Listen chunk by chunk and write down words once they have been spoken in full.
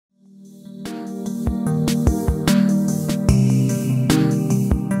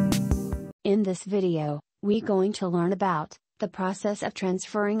In this video, we're going to learn about the process of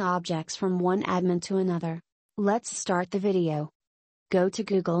transferring objects from one admin to another. Let's start the video. Go to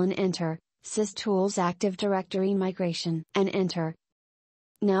Google and enter SysTools Active Directory Migration and enter.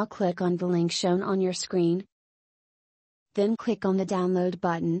 Now click on the link shown on your screen. Then click on the download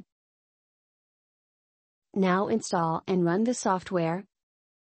button. Now install and run the software.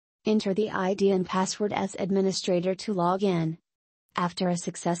 Enter the ID and password as administrator to log in. After a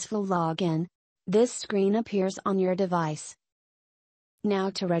successful login, this screen appears on your device. Now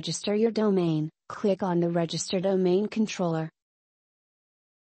to register your domain, click on the Register Domain controller.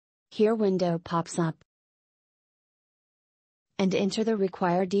 Here window pops up. And enter the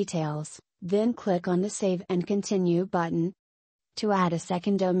required details, then click on the Save and Continue button. To add a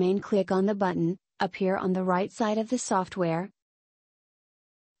second domain, click on the button, appear on the right side of the software.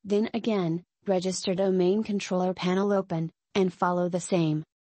 Then again, Register Domain Controller panel open, and follow the same.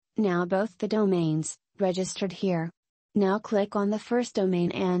 Now both the domains, registered here. Now click on the first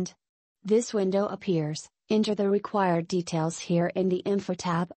domain and this window appears. Enter the required details here in the Info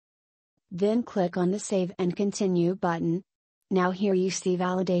tab. Then click on the Save and Continue button. Now here you see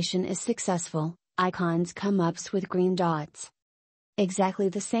validation is successful, icons come up with green dots. Exactly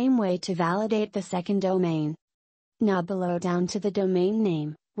the same way to validate the second domain. Now below down to the domain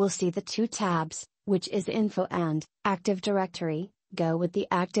name, we'll see the two tabs, which is Info and Active Directory. Go with the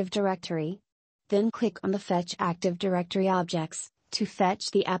Active Directory. Then click on the Fetch Active Directory Objects, to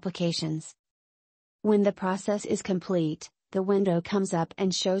fetch the applications. When the process is complete, the window comes up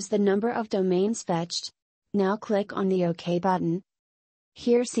and shows the number of domains fetched. Now click on the OK button.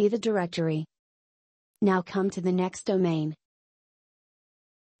 Here see the directory. Now come to the next domain.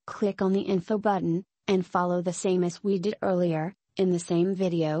 Click on the Info button, and follow the same as we did earlier. In the same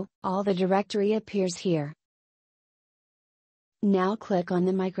video, all the directory appears here. Now click on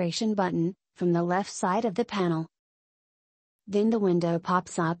the Migration button, from the left side of the panel. Then the window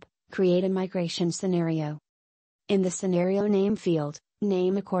pops up, create a migration scenario. In the scenario name field,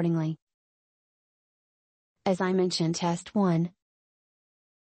 name accordingly. As I mentioned, test 1.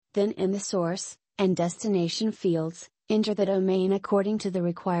 Then in the source and destination fields, enter the domain according to the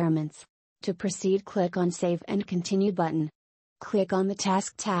requirements. To proceed, click on Save and Continue button. Click on the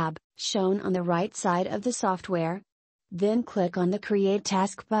Task tab, shown on the right side of the software. Then click on the Create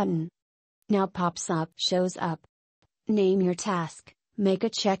Task button. Now shows up. Name your task, make a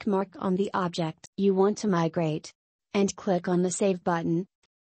check mark on the object you want to migrate, and click on the Save button.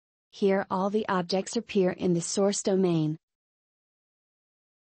 Here all the objects appear in the source domain.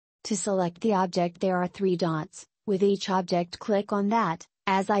 To select the object there are 3 dots, with each object click on that,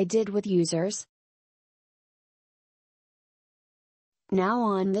 as I did with users. Now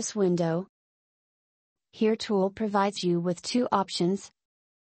on this window, here tool provides you with 2 options,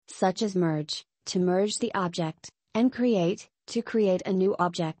 such as Merge, to merge the object, and Create, to create a new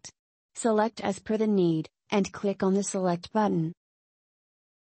object. Select as per the need, and click on the Select button.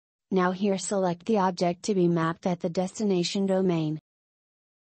 Now here select the object to be mapped at the destination domain.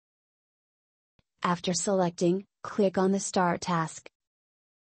 After selecting, click on the Start Task.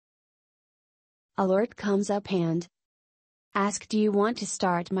 Alert comes up and ask, do you want to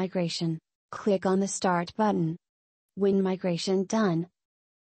start migration? Click on the Start button. When migration done,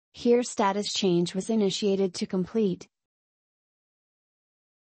 here status change was initiated to complete.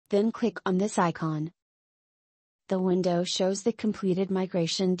 Then click on this icon. The window shows the completed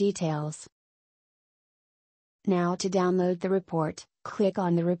migration details. Now to download the report, click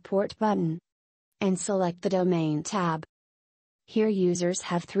on the Report button. And select the Domain tab. Here users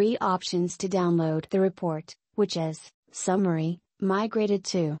have 3 options to download the report, which is Summary, Migrated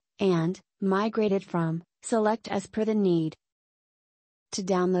to, and Migrated from. Select as per the need. To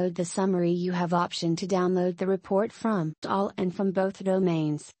download the summary you have option to download the report from all and from both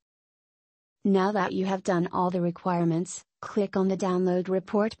domains. Now that you have done all the requirements, click on the Download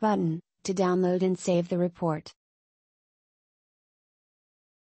Report button, to download and save the report.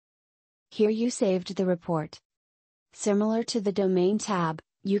 Here you saved the report. Similar to the Domain tab,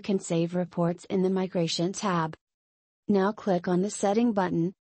 you can save reports in the Migration tab. Now click on the Setting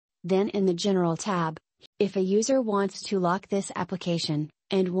button. Then in the General tab, if a user wants to lock this application,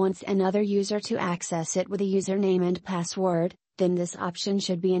 and wants another user to access it with a username and password, then this option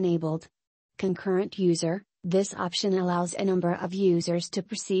should be enabled. Concurrent user, this option allows a number of users to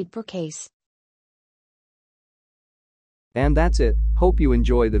proceed per case. And that's it, hope you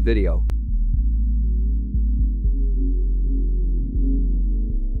enjoy the video.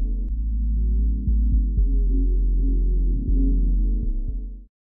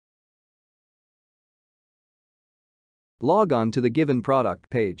 Log on to the given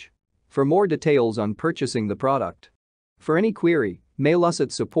product page. for more details on purchasing the product. For any query, mail us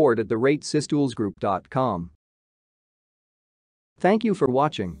at support@SysToolsGroup.com. Thank you for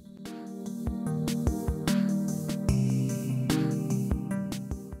watching.